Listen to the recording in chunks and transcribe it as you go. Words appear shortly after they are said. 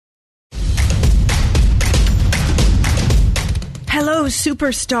Hello,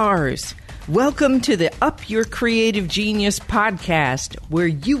 superstars. Welcome to the Up Your Creative Genius podcast, where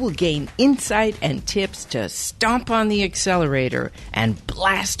you will gain insight and tips to stomp on the accelerator and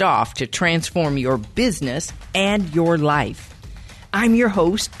blast off to transform your business and your life. I'm your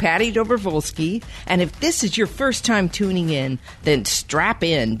host, Patty Dobrovolsky, and if this is your first time tuning in, then strap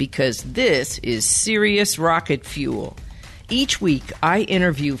in because this is serious rocket fuel. Each week, I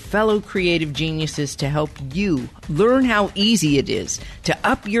interview fellow creative geniuses to help you learn how easy it is to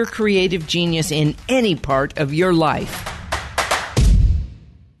up your creative genius in any part of your life.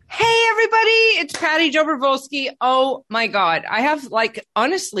 Hey, everybody, it's Patty Dobrovolsky. Oh, my God. I have,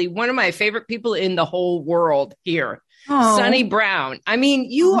 honestly, one of my favorite people in the whole world here, Sunny Brown. I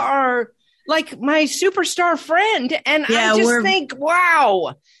mean, you are like my superstar friend, and I just think,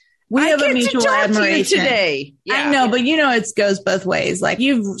 wow. We have a mutual admiration today. Yeah. I know, but it goes both ways. Like,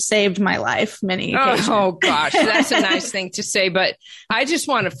 you've saved my life many occasions. Oh, gosh, that's a nice thing to say. But I just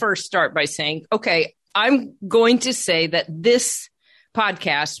want to first start by saying, okay, I'm going to say that this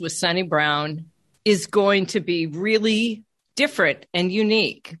podcast with Sunny Brown is going to be really different and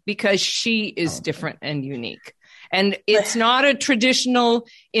unique because she is different and unique. And it's not a traditional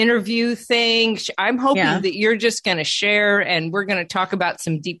interview thing. I'm hoping that you're just going to share and we're going to talk about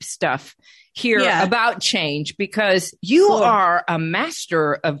some deep stuff here about change because you are a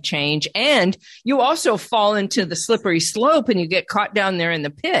master of change and you also fall into the slippery slope and you get caught down there in the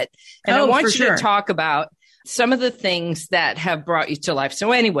pit. And I want you to talk about some of the things that have brought you to life.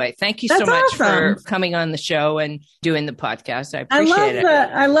 So anyway, thank you so much for coming on the show and doing the podcast. I appreciate it.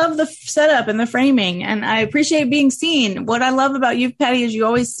 I love the setup and the framing, and I appreciate being seen. What I love about you, Patty, is you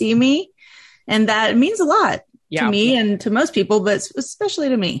always see me, and that means a lot to me and to most people, but especially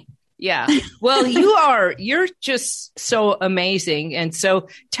to me. Yeah. Well, you're just so amazing. And so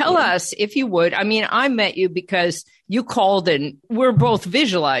tell us, if you would, I mean, I met you because you called and we're both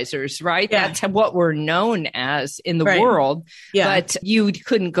visualizers, right? Yeah. That's what we're known as in the world. Yeah. But you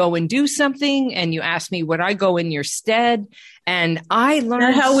couldn't go and do something and you asked me, would I go in your stead? And I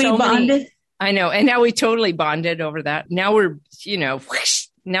learned how we bonded. I know. And now we totally bonded over that. Now we're,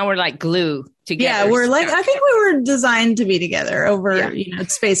 now we're like glue together. Yeah, we're like, I think we were designed to be together over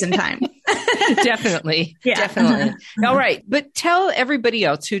space and time. Definitely. Definitely. All right. But tell everybody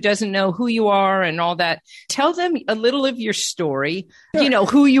else who doesn't know who you are and all that, tell them a little of your story,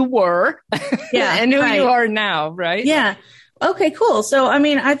 who you were and who you are now, right? Yeah. Okay, cool. So, I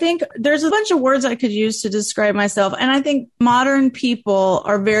mean, I think there's a bunch of words I could use to describe myself. And I think modern people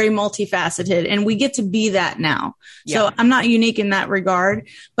are very multifaceted and we get to be that now. Yeah. So I'm not unique in that regard,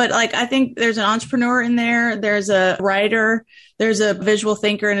 but I think there's an entrepreneur in there. There's a writer, there's a visual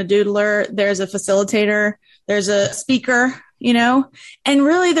thinker and a doodler. There's a facilitator, there's a speaker, and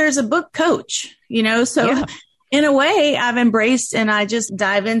really there's a book coach, so in a way, I've embraced and I just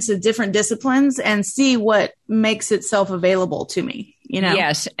dive into different disciplines and see what makes itself available to me,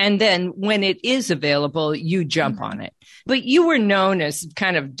 Yes. And then when it is available, you jump on it. But you were known as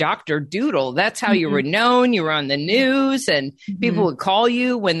kind of Dr. Doodle. That's how you were known. You were on the news and people would call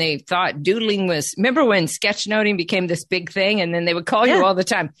you when they thought doodling was, remember when sketchnoting became this big thing and then they would call you all the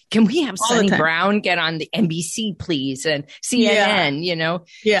time. Can we have Sunny Brown get on the NBC, please? And CNN,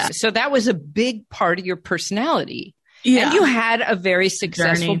 Yeah. So that was a big part of your personality. Yeah. And you had a very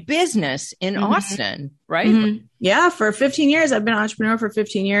successful business in Austin, right? Yeah. For 15 years, I've been an entrepreneur for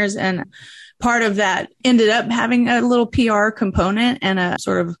 15 years. And part of that ended up having a little PR component and a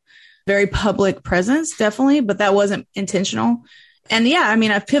sort of very public presence, definitely, but that wasn't intentional. And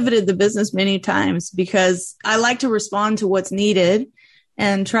I've pivoted the business many times because I like to respond to what's needed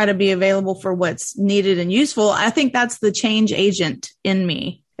and try to be available for what's needed and useful. I think that's the change agent in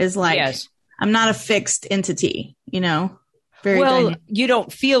me is I'm not a fixed entity, Well, you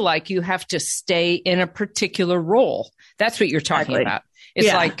don't feel like you have to stay in a particular role. That's what you're talking about.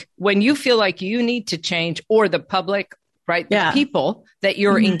 It's like when you feel like you need to change or the public, right? The people that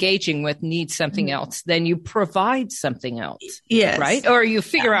you're engaging with need something else, then you provide something else. Yes. Right. Or you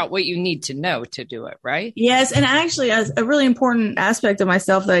figure out what you need to know to do it. Right. Yes. And actually, a really important aspect of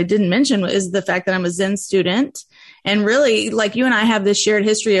myself that I didn't mention is the fact that I'm a Zen student. And really, like you and I have this shared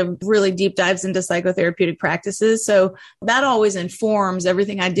history of really deep dives into psychotherapeutic practices. So that always informs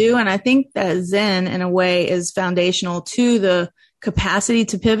everything I do. And I think that Zen, in a way, is foundational to the capacity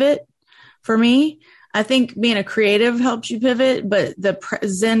to pivot for me. I think being a creative helps you pivot, but the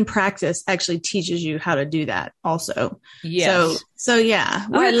Zen practice actually teaches you how to do that also. Yes. So yeah,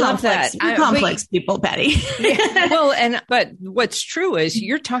 we're complex. We're complex people, Patty. Yeah. Well, but what's true is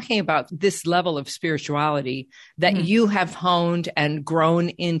you're talking about this level of spirituality that you have honed and grown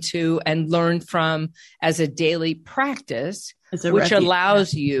into and learned from as a daily practice, which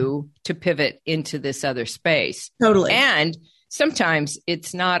allows you to pivot into this other space. Totally. And sometimes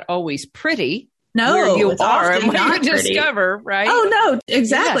it's not always pretty. No, where you are and what you discover, right? Oh, no,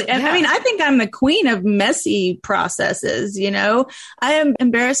 exactly. And I mean, I think I'm the queen of messy processes. I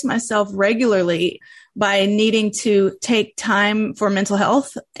embarrass myself regularly by needing to take time for mental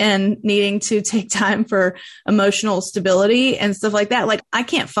health and needing to take time for emotional stability and stuff like that. Like, I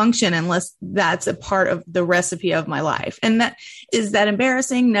can't function unless that's a part of the recipe of my life. And is that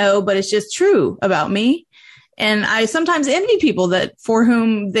embarrassing? No, but it's just true about me. And I sometimes envy people for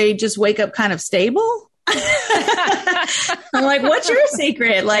whom they just wake up kind of stable. I'm like, what's your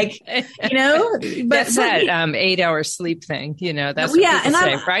secret? Like, but that's that 8-hour sleep thing. That's what people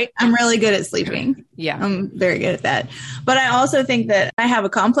say, right? I'm really good at sleeping. Yeah. I'm very good at that. But I also think that I have a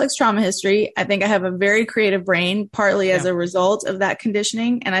complex trauma history. I think I have a very creative brain, partly as a result of that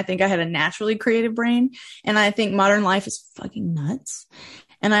conditioning. And I think I had a naturally creative brain. And I think modern life is fucking nuts.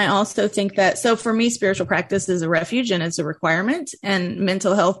 And I also think that, so for me, spiritual practice is a refuge and it's a requirement, and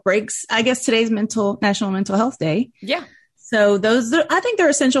mental health breaks. I guess today's National Mental Health Day. Yeah. So I think they're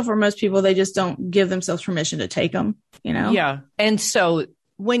essential for most people. They just don't give themselves permission to take them, Yeah. And so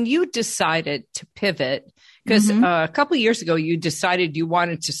when you decided to pivot, because a couple of years ago, you decided you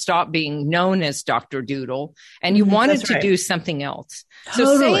wanted to stop being known as Dr. Doodle and you wanted to do something else.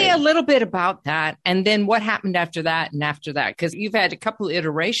 Totally. So say a little bit about that and then what happened after that and after that, because you've had a couple of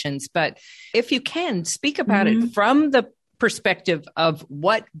iterations, but if you can speak about it from the perspective of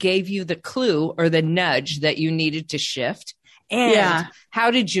what gave you the clue or the nudge that you needed to shift. And how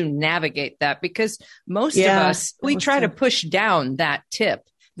did you navigate that? Because most of us, we try to push down that tip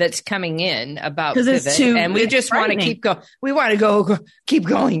that's coming in about pivot, and we just want to keep going. We want to keep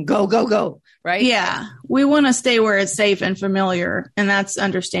going, go, right? Yeah. We want to stay where it's safe and familiar, and that's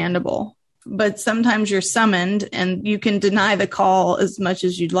understandable. But sometimes you're summoned and you can deny the call as much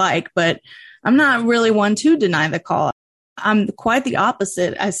as you'd like, but I'm not really one to deny the call. I'm quite the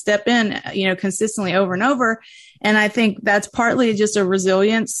opposite. I step in, consistently over and over. And I think that's partly just a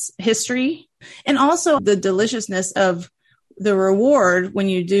resilience history, and also the deliciousness of the reward when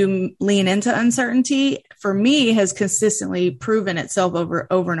you do lean into uncertainty, for me, has consistently proven itself over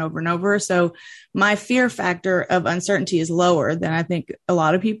and over and over. So my fear factor of uncertainty is lower than I think a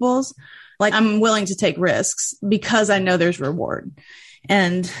lot of people's. Like, I'm willing to take risks because I know there's reward.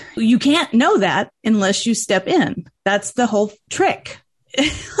 And you can't know that unless you step in. That's the whole trick.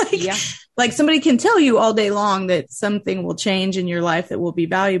 Like somebody can tell you all day long that something will change in your life that will be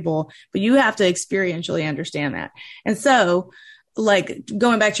valuable, but you have to experientially understand that. And so, like,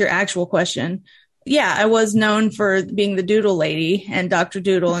 going back to your actual question, I was known for being the Doodle Lady and Dr.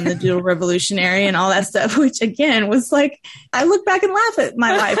 Doodle and the Doodle Revolutionary and all that stuff, which again was like, I look back and laugh at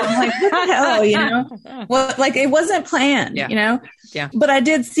my life. I'm like, what the hell, Well, like, it wasn't planned, Yeah. But I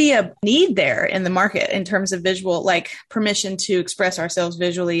did see a need there in the market in terms of visual, like permission to express ourselves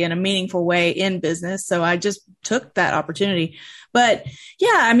visually in a meaningful way in business. So I just took that opportunity. But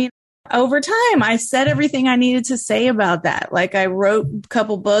over time, I said everything I needed to say about that. Like, I wrote a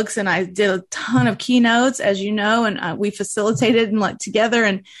couple books and I did a ton of keynotes, as you know, and we facilitated and together,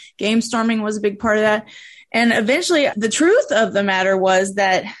 and game storming was a big part of that. And eventually the truth of the matter was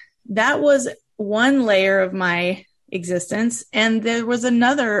that was one layer of my existence. And there was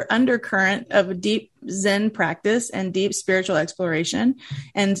another undercurrent of deep Zen practice and deep spiritual exploration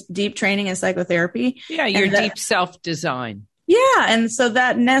and deep training in psychotherapy. Yeah. Your deep self-design. Yeah. And so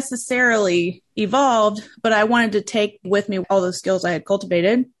that necessarily evolved, but I wanted to take with me all those skills I had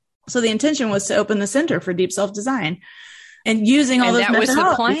cultivated. So the intention was to open the Center for Deep Self-Design. And using all those methodologies. That was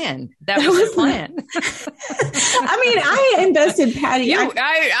the plan. That was the plan. I invested, Patty.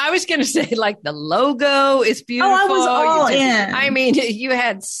 I was going to say, like, the logo is beautiful. Oh, I was all in. I mean, you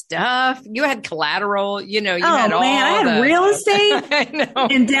had stuff. You had collateral. You had all. I had real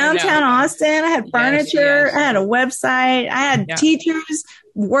estate in downtown Austin. I had furniture. Yes. I had a website. I had teachers,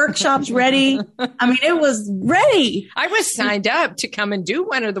 workshops ready. I mean, it was ready. I was signed up to come and do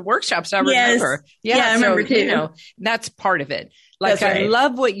one of the workshops. I remember. Yes. Yeah, I remember too. That's part of it. Like, I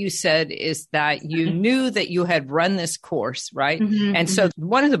love what you said is that you knew that you had run this course, right? And so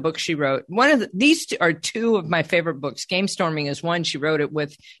one of the books she wrote, these are two of my favorite books. Game Storming is one. She wrote it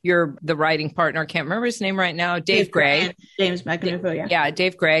with the writing partner. I can't remember his name right now. Dave Gray. James McAnuffo, yeah. Yeah,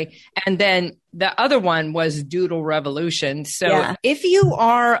 Dave Gray. And then the other one was Doodle Revolution. So if you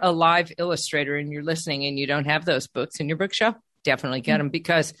are a live illustrator and you're listening and you don't have those books in your bookshelf, definitely get them,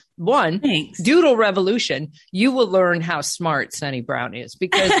 because Doodle Revolution, you will learn how smart Sunny Brown is,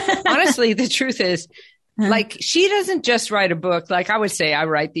 because honestly, the truth is, like, she doesn't just write a book. Like I would say, I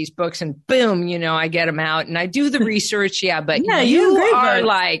write these books and boom, I get them out and I do the research. Yeah. But you are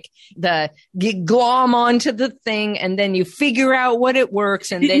like you glom onto the thing and then you figure out what it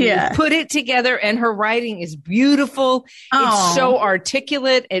works and then you put it together, and her writing is beautiful. It's so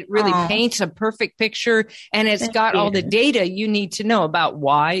articulate. It really paints a perfect picture, and it's got all the data you need to know about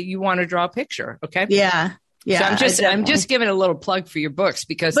why you want to draw a picture. Okay. Yeah. Yeah, so I'm just giving a little plug for your books,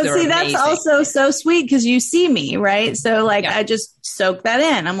 because they're amazing. That's also so sweet, because you see me, right? So I just soak that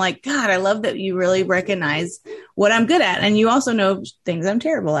in. I'm like, God, I love that you really recognize what I'm good at, and you also know things I'm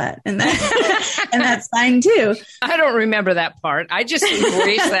terrible at, and that's fine too. I don't remember that part. I just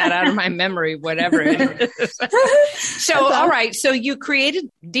erase that out of my memory, whatever it is. So, all right. So you created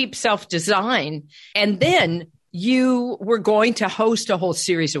Deep Self Design, and then you were going to host a whole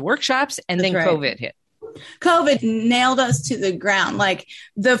series of workshops, and then COVID hit. COVID nailed us to the ground. Like,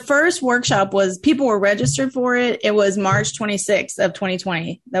 the first workshop was, people were registered for it. It was March 26th of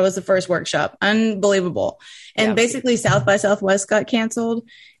 2020. That was the first workshop. Unbelievable. And basically South by Southwest got canceled.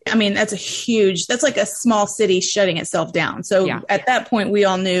 I mean, that's like a small city shutting itself down. So at that point we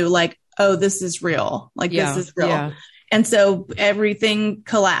all knew, like, oh, this is real. Like, this is real. Yeah. And so everything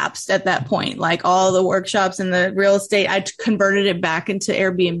collapsed at that point. Like, all the workshops and the real estate, I converted it back into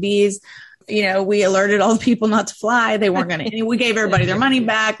Airbnbs. We alerted all the people not to fly. They weren't going to, we gave everybody their money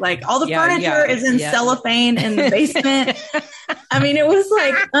back. Like, all the furniture is in cellophane in the basement. I mean, it was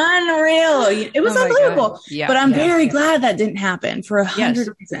like unreal. It was unbelievable. But I'm very glad that didn't happen for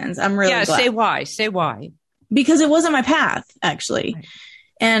 100 reasons. I'm really glad. Say why. Because it wasn't my path, actually. Right.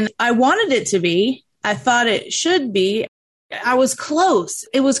 And I wanted it to be. I thought it should be. I was close.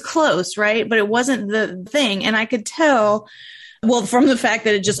 It was close, right? But it wasn't the thing. And I could tell, well, from the fact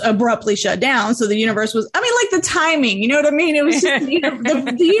that it just abruptly shut down. So the universe was, like, the timing, you know what I mean? It was just,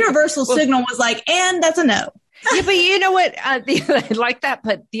 the universal signal was like, and that's a no. Yeah, but you know what? Like that.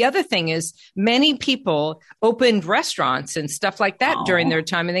 But the other thing is, many people opened restaurants and stuff like that during their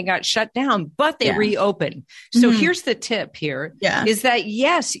time, and they got shut down, but they reopened. So here's the tip here is that,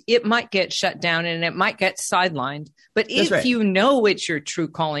 yes, it might get shut down and it might get sidelined, but if you know it's your true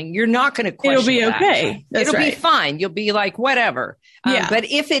calling, you're not going to question It'll be okay. It'll be fine. You'll be like, whatever. But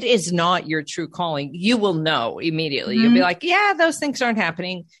if it is not your true calling, you will know immediately. You'll be like, yeah, those things aren't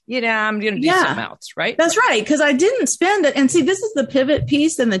happening. I'm going to do something else. Right. That's right. Because I didn't spend it. And see, this is the pivot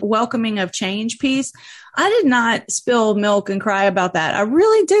piece and the welcoming of change piece. I did not spill milk and cry about that. I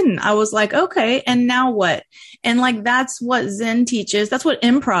really didn't. I was like, okay, and now what? And like, that's what Zen teaches. That's what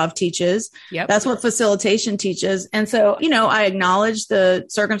improv teaches. Yep. That's what facilitation teaches. And so, I acknowledged the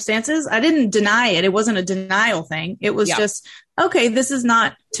circumstances. I didn't deny it. It wasn't a denial thing. It was just, okay, this is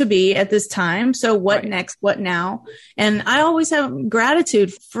not to be at this time. So what next? What now? And I always have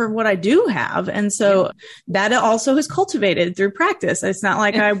gratitude for what I do have. And so that also is cultivated through practice. It's not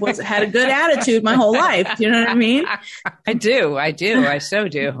like I had a good attitude my whole life. You know what I mean? I do. I so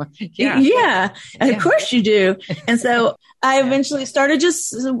do. Yeah. Yeah. Of course you do. And so I eventually started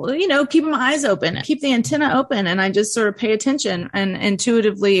just, keeping my eyes open, keep the antenna open. And I just sort of pay attention and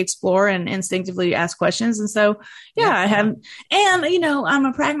intuitively explore and instinctively ask questions. And so, I have, and, I'm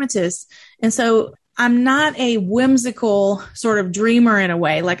a pragmatist. And so I'm not a whimsical sort of dreamer in a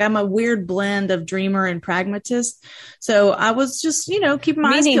way. Like, I'm a weird blend of dreamer and pragmatist. So I was just, keeping my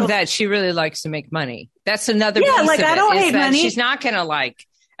eyes peeled. Meaning that she really likes to make money. That's another piece like, of I don't hate money. She's not going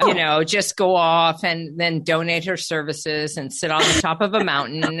to just go off and then donate her services and sit on the top of a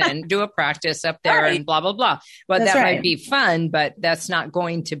mountain and do a practice up there and blah, blah, blah. Well, that might be fun, but that's not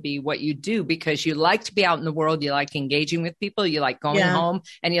going to be what you do, because you like to be out in the world. You like engaging with people. You like going home,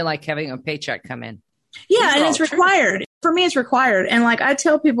 and you like having a paycheck come in. Yeah. And it's required. For me, it's required. And like, I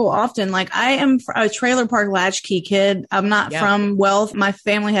tell people often, like, I am a trailer park latchkey kid. I'm not from wealth. My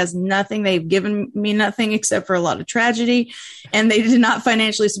family has nothing. They've given me nothing except for a lot of tragedy. And they did not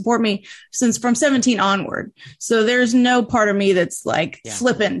financially support me from 17 onward. So there's no part of me that's like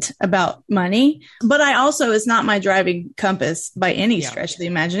flippant about money. But I also, it's not my driving compass by any stretch of the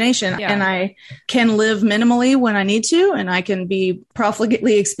imagination. Yeah. And I can live minimally when I need to. And I can be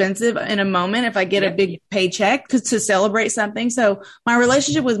profligately expensive in a moment if I get a big paycheck to celebrate celebrate something. So my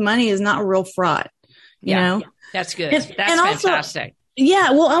relationship with money is not real fraught, you know? That's good. That's fantastic. Also,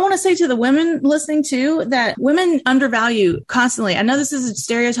 yeah. Well, I want to say to the women listening too, that women undervalue constantly. I know this is a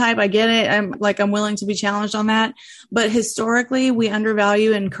stereotype. I get it. I'm willing to be challenged on that, but historically we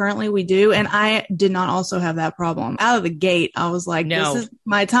undervalue and currently we do. And I did not also have that problem out of the gate. I was like, This is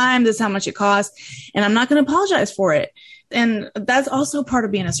my time. This is how much it costs. And I'm not going to apologize for it. And that's also part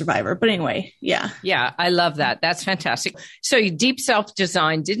of being a survivor. But anyway, yeah. Yeah, I love that. That's fantastic. So your deep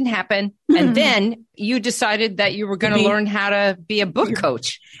self-design didn't happen. And then you decided that you were going to learn how to be a book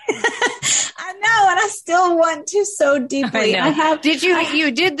coach. I know. And I still want to so deeply.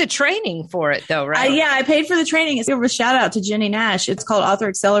 You did the training for it though, right? I paid for the training. Give a shout out to Jenny Nash. It's called Author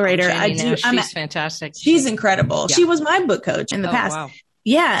Accelerator. She's fantastic. She's incredible. Yeah. She was my book coach in the past. Wow.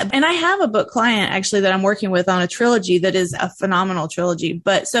 Yeah. And I have a book client actually that I'm working with on a trilogy that is a phenomenal trilogy.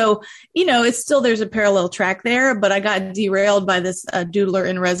 But so, it's still, there's a parallel track there, but I got derailed by this doodler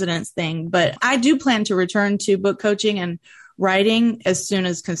in residence thing. But I do plan to return to book coaching and writing as soon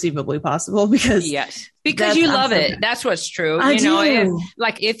as conceivably possible because you love it. That's what's true. I do.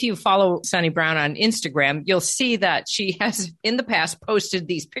 If you follow Sunny Brown on Instagram, you'll see that she has in the past posted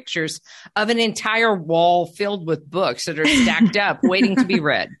these pictures of an entire wall filled with books that are stacked up waiting to be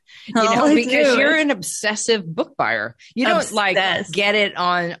read. Because you're an obsessive book buyer. You don't get it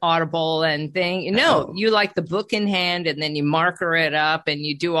on Audible and thing. You like the book in hand and then you marker it up and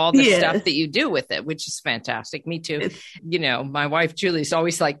you do all the stuff that you do with it, which is fantastic. Me too. My wife Julie's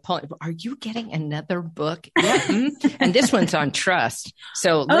always like, are you getting another book? Yeah. And this one's on trust.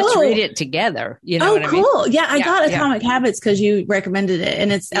 So let's read it together. You know what I mean? Cool. Yeah. I got Atomic Habits because you recommended it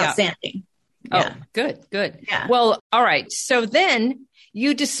and it's outstanding. Yeah. Oh, good. Yeah. Well, all right. So then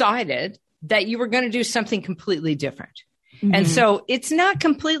you decided that you were going to do something completely different. Mm-hmm. And so it's not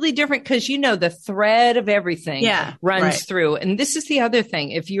completely different because, the thread of everything runs through. And this is the other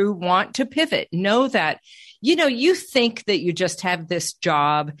thing. If you want to pivot, know that, you think that you just have this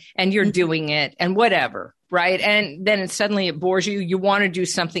job and you're doing it and whatever. Right. And then suddenly it bores you. You want to do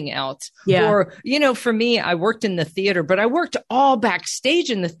something else. Yeah. Or, for me, I worked in the theater, but I worked all backstage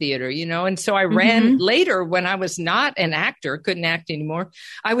in the theater, and so I ran later when I was not an actor, couldn't act anymore.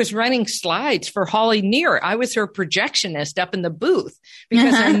 I was running slides for Holly Near. I was her projectionist up in the booth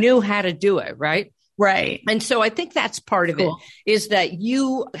because I knew how to do it. Right. Right. And so I think that's part of it is that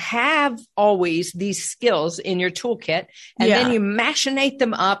you have always these skills in your toolkit and then you machinate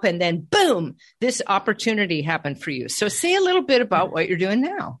them up and then boom, this opportunity happened for you. So say a little bit about what you're doing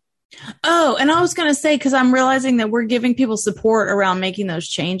now. Oh, and I was going to say, because I'm realizing that we're giving people support around making those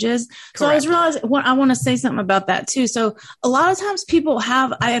changes. Correct. So I was realizing I want to say something about that too. So a lot of times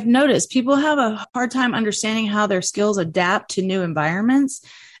I have noticed people have a hard time understanding how their skills adapt to new environments.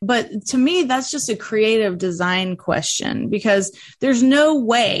 But to me, that's just a creative design question because there's no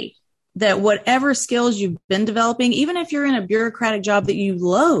way that whatever skills you've been developing, even if you're in a bureaucratic job that you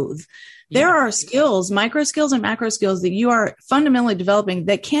loathe, there are skills, micro skills and macro skills that you are fundamentally developing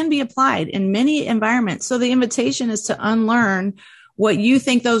that can be applied in many environments. So the invitation is to unlearn what you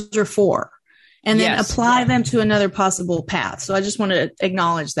think those are for and then apply them to another possible path. So I just want to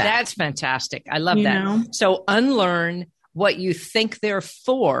acknowledge that. That's fantastic. I love that. So unlearn what you think they're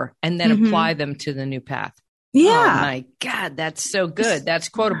for and then apply them to the new path. Yeah. Oh my God. That's so good. That's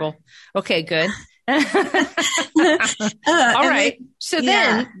quotable. Okay, good. All right. So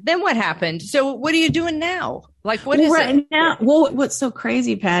then what happened? So what are you doing now? Like, what is it? Now, well, what's so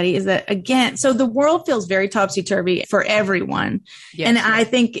crazy, Patty, is that again, so the world feels very topsy-turvy for everyone. Yes, and I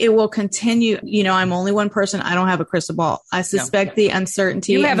think it will continue. I'm only one person. I don't have a crystal ball. I suspect the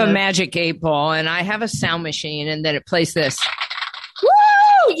uncertainty. You have a magic 8-ball and I have a sound machine and then it plays this.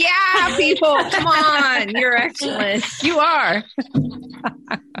 Woo! Yeah, people, come on. You're excellent. You are.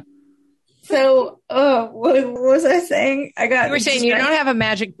 So, what was I saying? You were saying you don't have a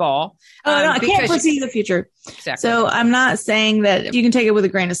magic ball. No, I can't foresee the future. Exactly. So I'm not saying that you can take it with a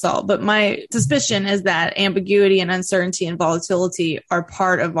grain of salt, but my suspicion is that ambiguity and uncertainty and volatility are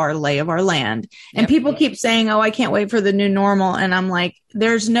part of our lay of our land. And people keep saying, I can't wait for the new normal. And I'm like,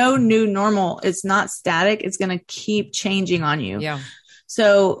 there's no new normal. It's not static. It's going to keep changing on you. Yeah.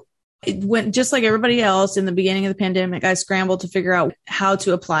 So it went just like everybody else in the beginning of the pandemic. I scrambled to figure out how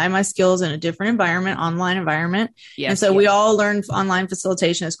to apply my skills in a different environment, online environment. And so we all learned online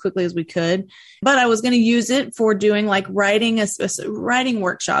facilitation as quickly as we could, but I was going to use it for doing like writing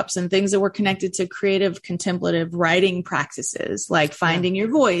workshops and things that were connected to creative, contemplative writing practices, like finding your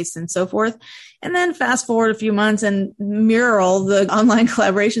voice and so forth. And then fast forward a few months and Mural, the online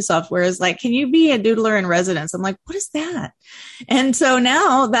collaboration software, is like, can you be a doodler in residence? I'm like, what is that? And so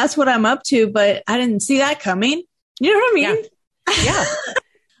now that's what I'm up to, but I didn't see that coming. You know what I mean? Yeah.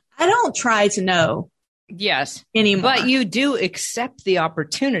 I don't try to know. Yes. Anymore. But you do accept the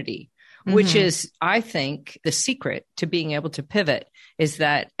opportunity, which is, I think, the secret to being able to pivot is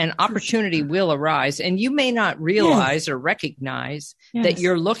that an opportunity will arise, and you may not realize or recognize that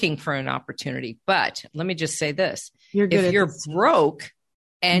you're looking for an opportunity. But let me just say this. If you're broke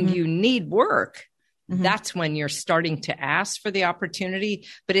and you need work, that's when you're starting to ask for the opportunity,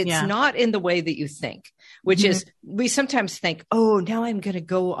 but it's not in the way that you think, which is we sometimes think, oh, now I'm going to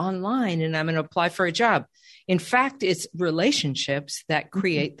go online and I'm going to apply for a job. In fact, it's relationships that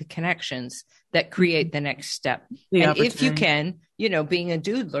create the connections that create the next step. And if you can, being a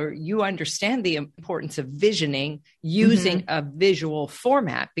doodler, you understand the importance of visioning using a visual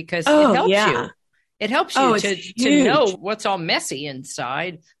format because it helps you. It helps you to know what's all messy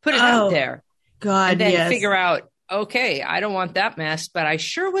inside, put it out there. God, and then figure out, okay, I don't want that mess, but I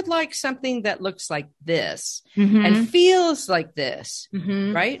sure would like something that looks like this and feels like this,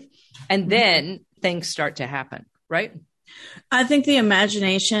 right? And then things start to happen, right? I think the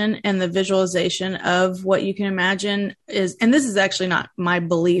imagination and the visualization of what you can imagine is, and this is actually not my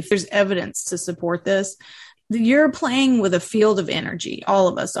belief, there's evidence to support this. You're playing with a field of energy. All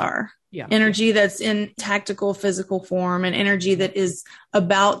of us are. Yeah. Energy that's in tactical, physical form, and energy that is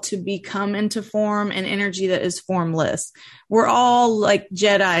about to become into form, and energy that is formless. We're all like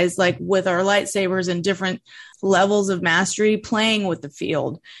Jedis, like with our lightsabers and different levels of mastery, playing with the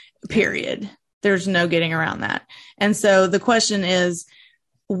field, period. There's no getting around that. And so the question is,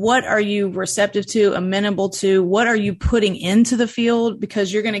 what are you receptive to, amenable to? What are you putting into the field?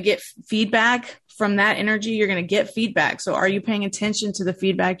 Because you're going to get feedback from that energy. You're going to get feedback. So are you paying attention to the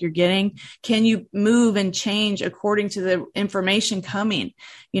feedback you're getting? Can you move and change according to the information coming?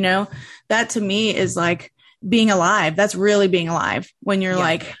 That to me is like being alive. That's really being alive when you're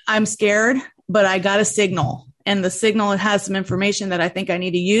like, I'm scared, but I got a signal. And the signal has some information that I think I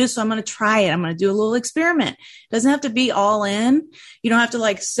need to use. So I'm going to try it. I'm going to do a little experiment. It doesn't have to be all in. You don't have to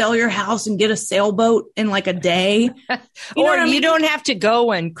like sell your house and get a sailboat in like a day. You don't have to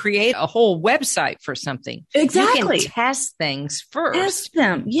go and create a whole website for something. Exactly. You can test things first. Test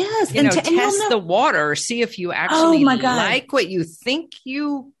them. Yes. Test the water. See if you actually like what you think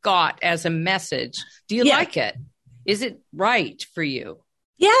you got as a message. Do you like it? Is it right for you?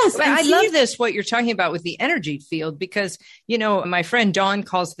 Yes. But I love this, what you're talking about with the energy field, because, my friend Dawn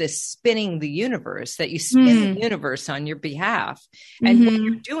calls this spinning the universe, that you spin the universe on your behalf. And what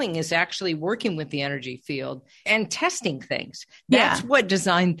you're doing is actually working with the energy field and testing things. That's what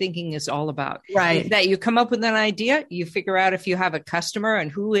design thinking is all about. Right. That you come up with an idea, you figure out if you have a customer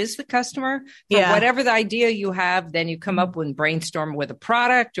and who is the customer for whatever the idea you have. Then you come up with brainstorm with a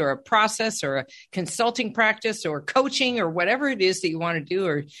product or a process or a consulting practice or coaching or whatever it is that you want to do,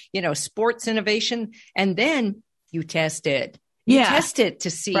 or, sports innovation. And then you test it. You test it to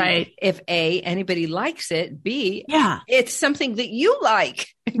see if A, anybody likes it. B, it's something that you like.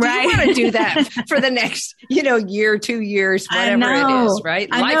 Right. You want to do that for the next, year, 2 years, whatever it is, right?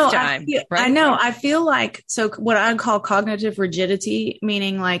 Lifetime. I know. I feel like, so what I call cognitive rigidity,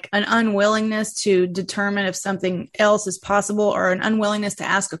 meaning like an unwillingness to determine if something else is possible, or an unwillingness to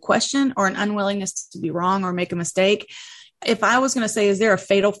ask a question, or an unwillingness to be wrong or make a mistake. If I was going to say, is there a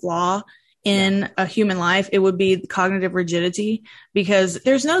fatal flaw in a human life, it would be cognitive rigidity, because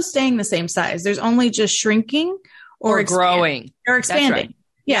there's no staying the same size. There's only just shrinking or growing or expanding. Right.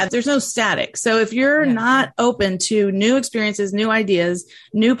 Yeah. There's no static. So if you're not open to new experiences, new ideas,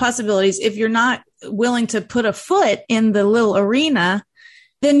 new possibilities, if you're not willing to put a foot in the little arena,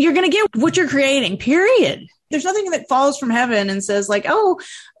 then you're going to get what you're creating, period. There's nothing that falls from heaven and says like, oh,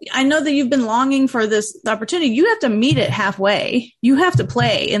 I know that you've been longing for this opportunity. You have to meet it halfway. You have to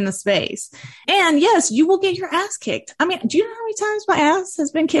play in the space. And yes, you will get your ass kicked. I mean, do you know how many times my ass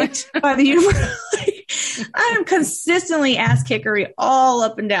has been kicked by the universe? I am consistently ass kickery all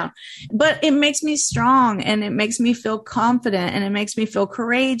up and down, but it makes me strong, and it makes me feel confident, and it makes me feel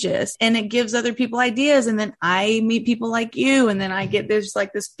courageous, and it gives other people ideas. And then I meet people like you, and then there's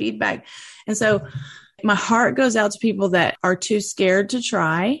like this feedback. And so my heart goes out to people that are too scared to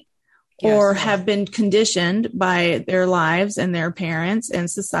try, or have been conditioned by their lives and their parents and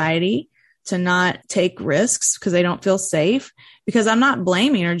society to not take risks because they don't feel safe. Because I'm not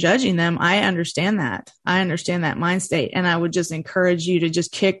blaming or judging them. I understand that. I understand that mind state. And I would just encourage you to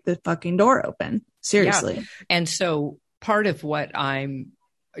just kick the fucking door open. Seriously. Yeah. And so part of what I'm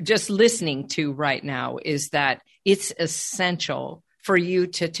just listening to right now is that it's essential for you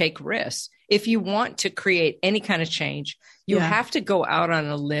to take risks. If you want to create any kind of change, you have to go out on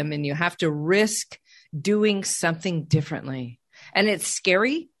a limb, and you have to risk doing something differently. And it's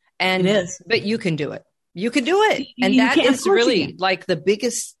scary, and it is, but you can do it. You can do it. And that is really like the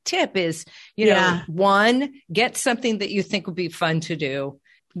biggest tip is, you know, one, get something that you think would be fun to do.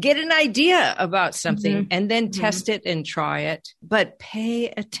 Get an idea about something and then test it and try it. But pay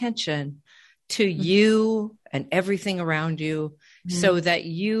attention to you and everything around you so that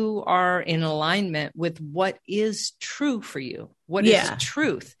you are in alignment with what is true for you. What is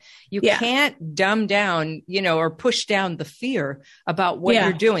truth? You can't dumb down, you know, or push down the fear about what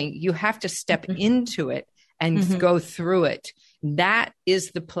you're doing. You have to step into it and go through it. That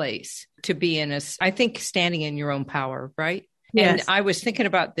is the place to be in. I think standing in your own power, right? Yes. And I was thinking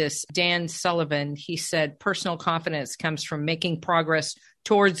about this. Dan Sullivan, he said, personal confidence comes from making progress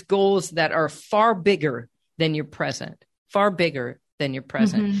towards goals that are far bigger than your present, far bigger than your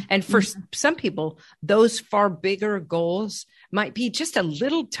present. And for some people, those far bigger goals might be just a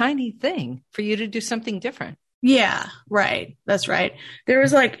little tiny thing for you to do something different. Yeah, right. That's right. There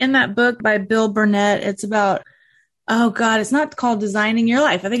was like in that book by Bill Burnett, it's about, oh God, it's not called Designing Your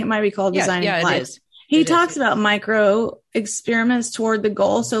Life. I think it might be called Designing Your Life. It is. He talks about micro experiments toward the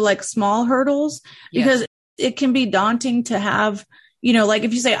goal. So like small hurdles, because it can be daunting to have, you know, like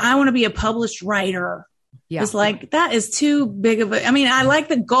if you say, I want to be a published writer, it's like, that is too big of a, I mean, I like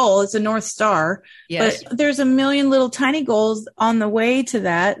the goal. It's a North Star, but there's a million little tiny goals on the way to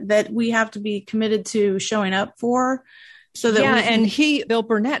that we have to be committed to showing up for. So that and Bill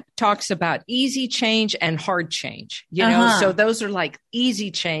Burnett talks about easy change and hard change, you know, so those are like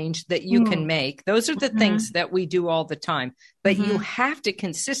easy change that you can make. Those are the things that we do all the time, but you have to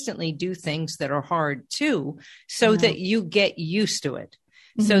consistently do things that are hard too, so that you get used to it.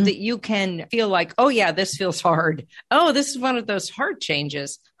 So that you can feel like, oh yeah, this feels hard. Oh, this is one of those hard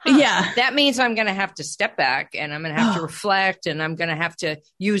changes. Yeah. That means I'm going to have to step back and I'm going to have to reflect and I'm going to have to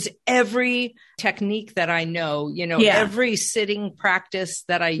use every technique that I know, you know, every sitting practice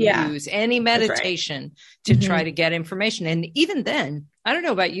that I use, any meditation to try to get information. And even then, I don't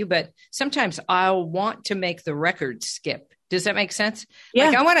know about you, but sometimes I'll want to make the record skip. Does that make sense? Yeah.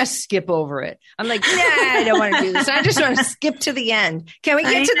 Like I want to skip over it. I'm like, nah, I don't want to do this. I just want to skip to the end. Can we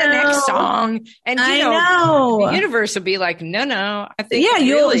get to the next song? And you know, the universe will be like, no, I think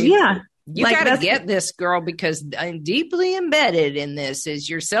you like, got to get this, girl, because I'm deeply embedded in this is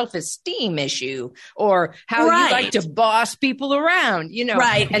your self-esteem issue or how you like to boss people around, you know?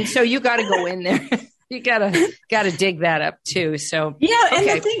 Right. And so you got to go in there. You gotta dig that up too. So and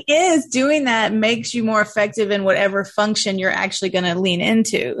the thing is, doing that makes you more effective in whatever function you're actually going to lean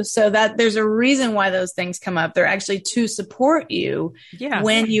into. So that there's a reason why those things come up. They're actually to support you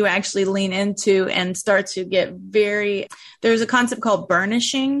when you actually lean into and start to get there's a concept called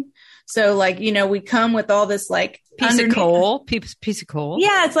burnishing. So like, you know, we come with all this like piece of coal.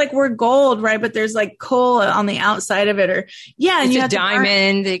 Yeah. It's like we're gold, right? But there's like coal on the outside of it and it's a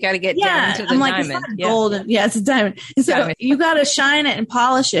diamond. You got to get down to the diamond. It's not gold. Yeah, it's a diamond. And so you got to shine it and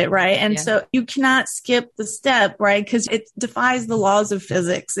polish it, right? And so you cannot skip the step, right? Because it defies the laws of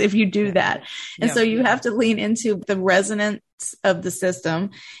physics if you do that. And so you have to lean into the resonance of the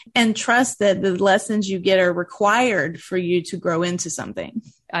system and trust that the lessons you get are required for you to grow into something.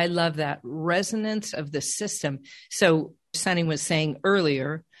 I love that resonance of the system. So Sunny was saying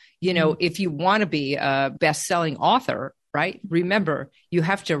earlier, you know, if you want to be a best-selling author, right? Remember, you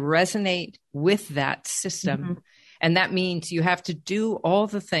have to resonate with that system. And that means you have to do all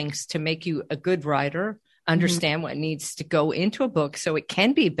the things to make you a good writer, understand what needs to go into a book so it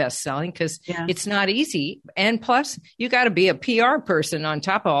can be best-selling because it's not easy. And plus, you got to be a PR person on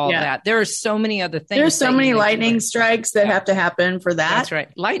top of all that. There are so many other things. There's so many lightning strikes that have to happen for that. That's right.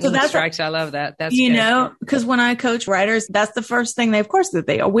 Lightning strikes. I love that. That's you know, because when I coach writers, that's the first thing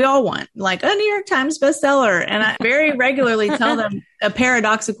we all want, like a New York Times bestseller. And I very regularly tell them a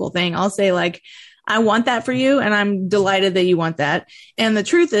paradoxical thing. I'll say like, I want that for you. And I'm delighted that you want that. And the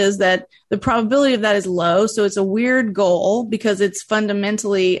truth is that the probability of that is low. So it's a weird goal because it's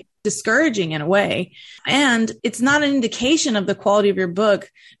fundamentally discouraging in a way. And it's not an indication of the quality of your book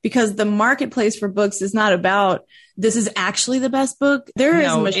because the marketplace for books is not about this is actually the best book.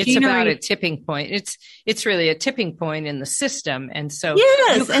 It's about a tipping point. It's really a tipping point in the system. And so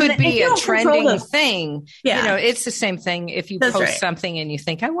you could be a trending thing. Yeah. You know, it's the same thing if you post something and you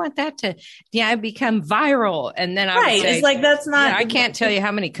think, I want that to become viral. And then I would say, it's like, that's not, I can't tell you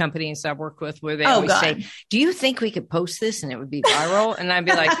how many companies I've worked with where they always say, do you think we could post this and it would be viral? And I'd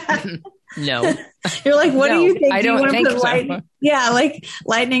be like, No. You're like, what do you think? I don't think so. Yeah, like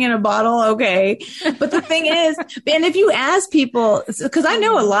lightning in a bottle. Okay. But the thing is, and if you ask people, because I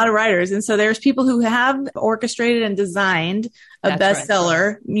know a lot of writers, and so there's people who have orchestrated and designed a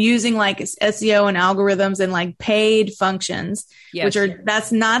bestseller using like SEO and algorithms and like paid functions, which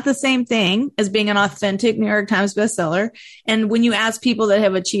that's not the same thing as being an authentic New York Times bestseller. And when you ask people that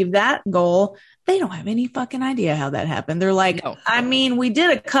have achieved that goal, they don't have any fucking idea how that happened. They're like, no. I mean, we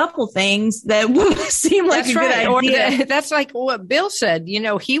did a couple things that seem like a good idea. That's like what Bill said. You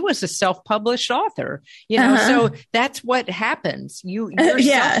know, he was a self-published author. You know, so that's what happens. You're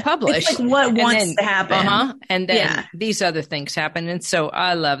self-published. It's like what wants to happen. And then these other things happen. And so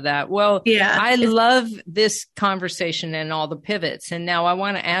I love that. Well, I love this conversation and all the pivots. And now I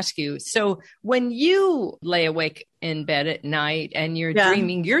want to ask you, so when you lay awake in bed at night and you're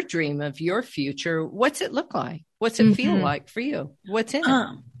dreaming your dream of your future, what's it look like? What's it feel like for you? What's in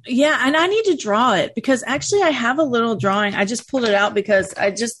it? Yeah. And I need to draw it because actually I have a little drawing. I just pulled it out because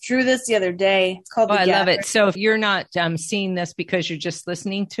I just drew this the other day. It's called I love it. So if you're not seeing this because you're just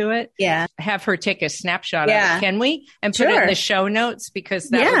listening to it, have her take a snapshot of it. Can we? And put it in the show notes because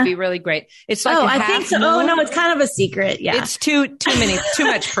that would be really great. It's like I think so. Oh no, it's kind of a secret. Yeah. It's too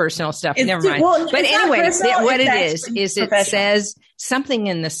much personal stuff. Never mind. But anyway, what it is it says something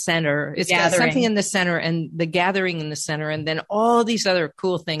in the center. It's got something in the center and the gathering in the center and then all these other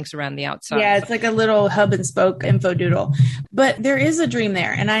cool things around the outside. Yeah, it's like a little hub and spoke info doodle. But there is a dream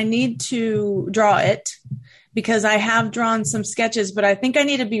there and I need to draw it because I have drawn some sketches, but I think I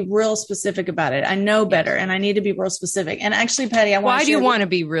need to be real specific about it. I know better and I need to be real specific. And actually, Patty, why do you want to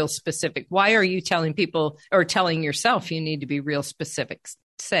be real specific? Why are you telling people or telling yourself you need to be real specific?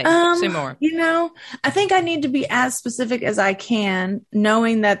 Say more. You know, I think I need to be as specific as I can,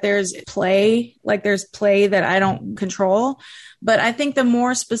 knowing that there's play that I don't control. But I think the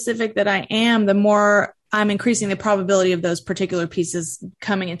more specific that I am, the more I'm increasing the probability of those particular pieces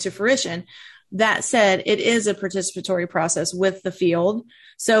coming into fruition. That said, it is a participatory process with the field.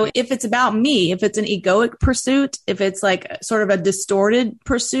 So if it's about me, if it's an egoic pursuit, if it's like sort of a distorted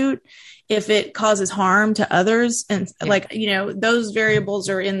pursuit, if it causes harm to others and like, you know, those variables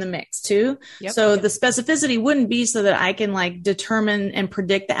are in the mix too. So the specificity wouldn't be so that I can like determine and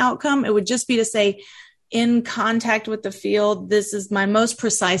predict the outcome. It would just be to say, in contact with the field, this is my most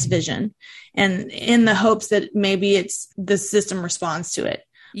precise vision. And in the hopes that maybe it's the system responds to it.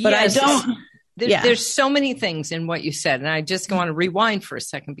 But I don't. There's so many things in what you said. And I just want to rewind for a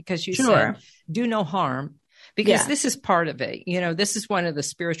second because you said, do no harm. Because this is part of it. You know, this is one of the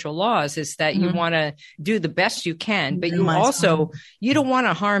spiritual laws is that you want to do the best you can, but you also, you don't want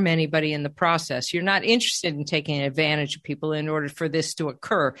to harm anybody in the process. You're not interested in taking advantage of people in order for this to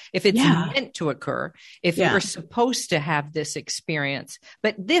occur. If it's meant to occur, if you're supposed to have this experience,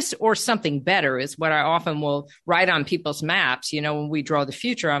 but this or something better is what I often will write on people's maps. You know, when we draw the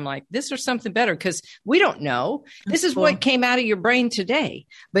future, I'm like, this or something better because we don't know. This is what came out of your brain today,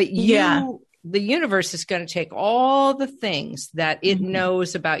 but the universe is going to take all the things that it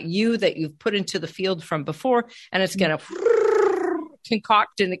knows about you that you've put into the field from before, and it's going to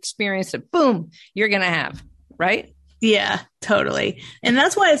concoct an experience that, boom, you're going to have, right? Yeah, totally. And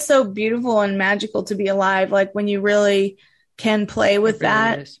that's why it's so beautiful and magical to be alive. Like when you really can play with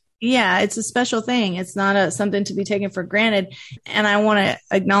that. Yeah, it's a special thing. It's not something to be taken for granted. And I want to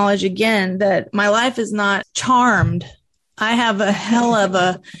acknowledge again that my life is not charmed. I have a hell of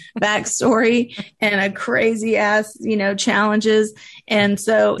a backstory and a crazy ass, you know, challenges. And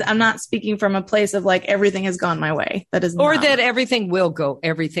so I'm not speaking from a place of like everything has gone my way. That is or that everything will go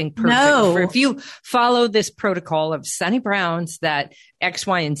everything perfect. No. If you follow this protocol of Sunny Brown's that X,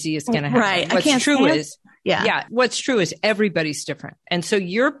 Y, and Z is going to happen. Right. What's true is what's true is everybody's different. And so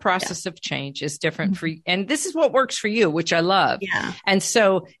your process of change is different for you. And this is what works for you, which I love. Yeah. And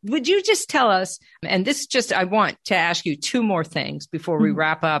so would you just tell us, and this just, I want to ask you two more things before we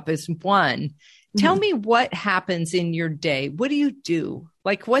wrap up is one, tell me what happens in your day. What do you do?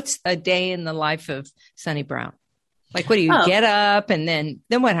 Like what's a day in the life of Sunny Brown? Like, what do you get up and then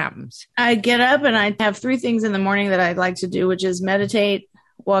what happens? I get up and I have 3 things in the morning that I'd like to do, which is meditate,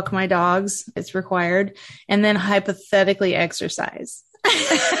 walk my dogs. It's required. And then hypothetically exercise.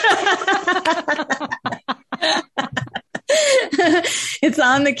 It's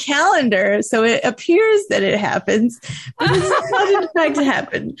on the calendar. So it appears that it happens, but it's not in fact to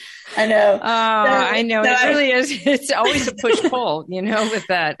happen. I know. Oh, I know. It really is. It's always a push-pull, you know, with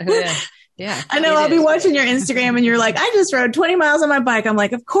that. Yeah. I know. I'll be watching your Instagram and you're like, I just rode 20 miles on my bike. I'm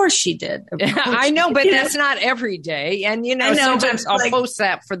like, of course she did. I know, but that's not every day. And, sometimes I'll post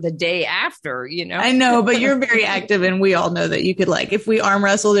that for the day after, I know, but you're very active and we all know that you could if we arm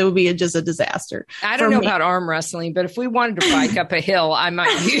wrestled, it would be just a disaster. I don't know about arm wrestling, but if we wanted to bike up a hill,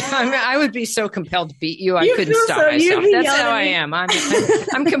 I would be so compelled to beat you. I couldn't stop myself. That's how I am.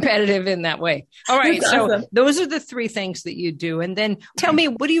 I'm competitive in that way. All right. So awesome. Those are the three things that you do. And then tell me,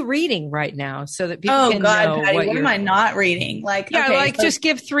 what are you reading right now so that people can know Patty, what am I not reading? Just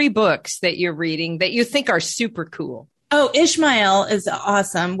give 3 books that you're reading that you think are super cool. Oh, Ishmael is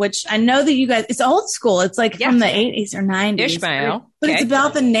awesome, which I know that you guys, it's old school. It's from the 80s or 90s. Ishmael. But it's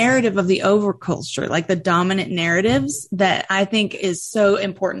about the narrative of the overculture, the dominant narratives that I think is so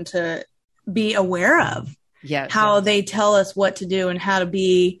important to be aware of. Yeah. How they tell us what to do and how to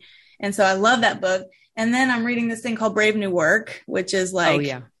be. And so I love that book. And then I'm reading this thing called Brave New Work, which is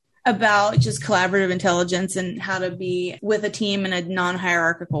about just collaborative intelligence and how to be with a team in a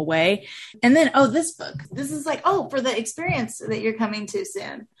non-hierarchical way. And then, this book, this is for the experience that you're coming to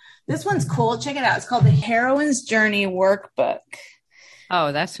soon. This one's cool. Check it out. It's called The Heroine's Journey Workbook.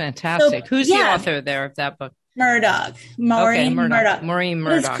 Oh, that's fantastic. Who's the author there of that book? Murdoch. Maureen Murdoch.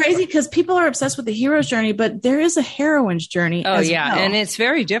 It's crazy because people are obsessed with the hero's journey, but there is a heroine's journey. Oh, yeah. Well. And it's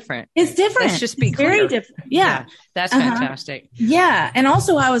very different. It's different. Let's just be clear. Very different. Yeah. That's fantastic. Yeah. And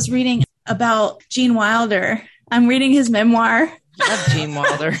also I was reading about Gene Wilder. I'm reading his memoir. Love Gene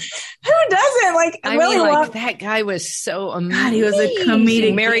Wilder. Who doesn't? That guy was so amazing. God, he was a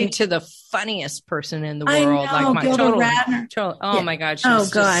comedic. Married to the funniest person in the world. I know, Gilda Radner. My God.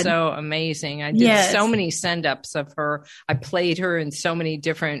 She's just so amazing. I did so many send-ups of her. I played her in so many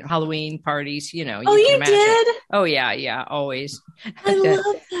different Halloween parties, you did? Oh, yeah. Yeah. Always. I love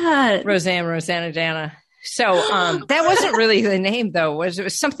that. Rosanna Dana. So that wasn't really the name, though. It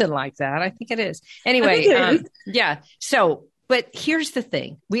was something like that. I think it is. Anyway, yeah. So, but here's the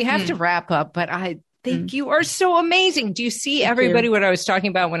thing. We have to wrap up, but I think you are so amazing. Do you see everybody what I was talking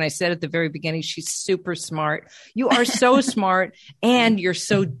about when I said at the very beginning, she's super smart. You are so smart and you're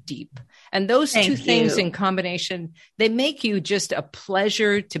so deep. And those two things in combination, they make you just a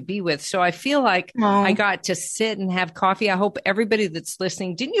pleasure to be with. So I feel like I got to sit and have coffee. I hope everybody that's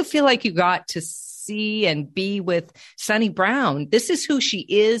listening, didn't you feel like you got to see and be with Sunny Brown? This is who she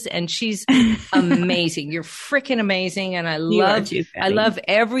is, and she's amazing. You're freaking amazing, and I love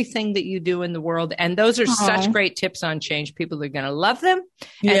everything that you do in the world. And those are such great tips on change. People are going to love them.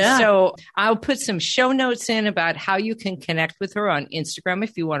 Yeah. And so I'll put some show notes in about how you can connect with her on Instagram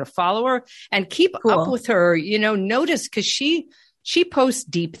if you want to follow her and keep up with her. Notice because she posts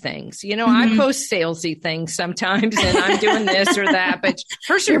deep things. I post salesy things sometimes and I'm doing this or that, but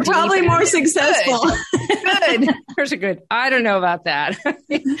hers are You're probably more successful. Good. Hers are good. I don't know about that,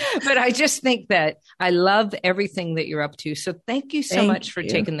 but I just think that I love everything that you're up to. So thank you so much for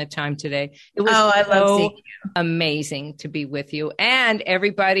taking the time today. It was amazing to be with you. And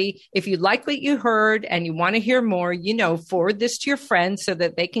everybody, if you like what you heard and you want to hear more, forward this to your friends so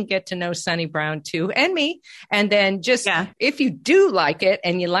that they can get to know Sunny Brown too, and me. And then if you do like it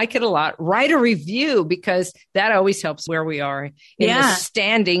and you like it a lot, write a review because that always helps where we are in the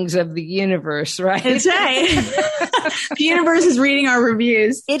standings of the universe, right? That's right. The universe is reading our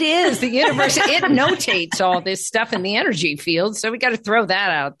reviews. It is. The universe, it notates all this stuff in the energy field. So we got to throw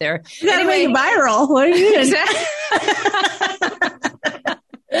that out there. You got to make it viral. What are you doing?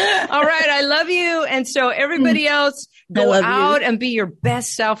 All right. I love you. And so everybody else, go out and be your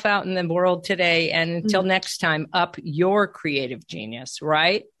best self out in the world today. And until next time, up your creative genius,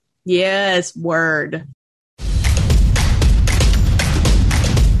 right? Yes. Word.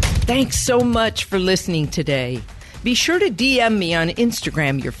 Thanks so much for listening today. Be sure to DM me on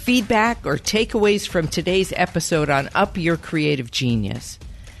Instagram your feedback or takeaways from today's episode on Up Your Creative Genius.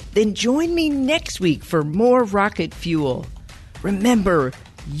 Then join me next week for more rocket fuel. Remember,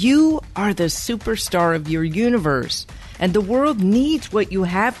 you are the superstar of your universe, and the world needs what you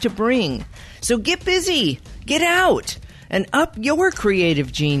have to bring. So get busy, get out, and up your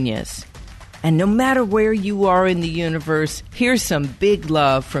creative genius. And no matter where you are in the universe, here's some big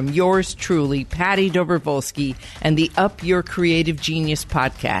love from yours truly, Patty Dobrovolsky, and the Up Your Creative Genius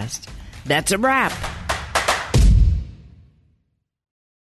podcast. That's a wrap.